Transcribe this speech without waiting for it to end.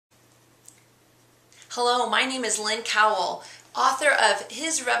Hello, my name is Lynn Cowell, author of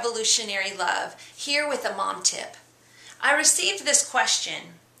His Revolutionary Love, here with a mom tip. I received this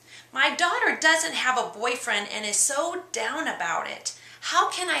question. My daughter doesn't have a boyfriend and is so down about it. How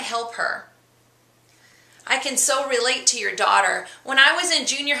can I help her? I can so relate to your daughter. When I was in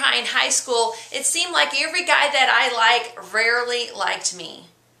junior high and high school, it seemed like every guy that I liked rarely liked me.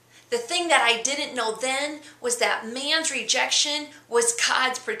 The thing that I didn't know then was that man's rejection was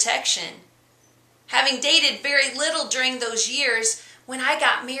God's protection. Having dated very little during those years, when I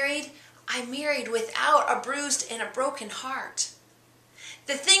got married, I married without a bruised and a broken heart.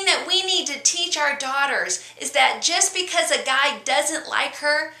 The thing that we need to teach our daughters is that just because a guy doesn't like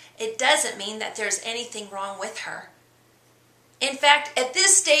her, it doesn't mean that there's anything wrong with her. In fact, at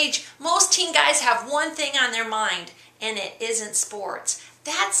this stage, most teen guys have one thing on their mind, and it isn't sports.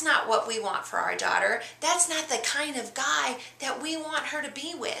 That's not what we want for our daughter. That's not the kind of guy that we want her to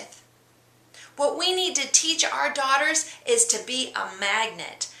be with. What we need to teach our daughters is to be a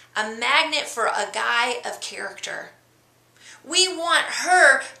magnet for a guy of character. We want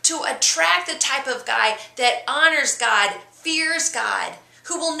her to attract the type of guy that honors God, fears God,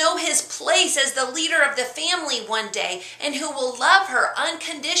 who will know his place as the leader of the family one day, and who will love her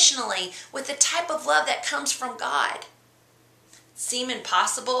unconditionally with the type of love that comes from God. Seem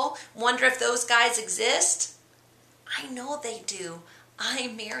impossible? Wonder if those guys exist? I know they do. I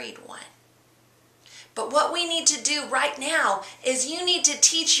married one. But what we need to do right now is you need to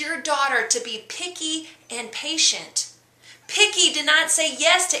teach your daughter to be picky and patient. Picky to not say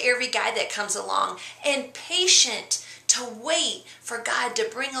yes to every guy that comes along, and patient to wait for God to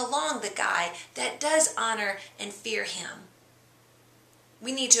bring along the guy that does honor and fear him.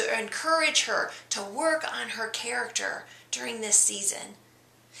 We need to encourage her to work on her character during this season.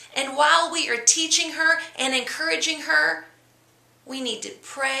 And while we are teaching her and encouraging her, we need to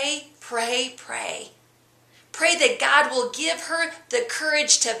pray. Pray that God will give her the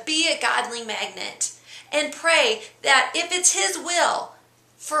courage to be a godly magnet. And pray that if it's His will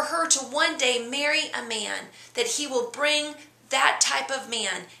for her to one day marry a man, that He will bring that type of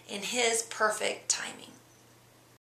man in His perfect timing.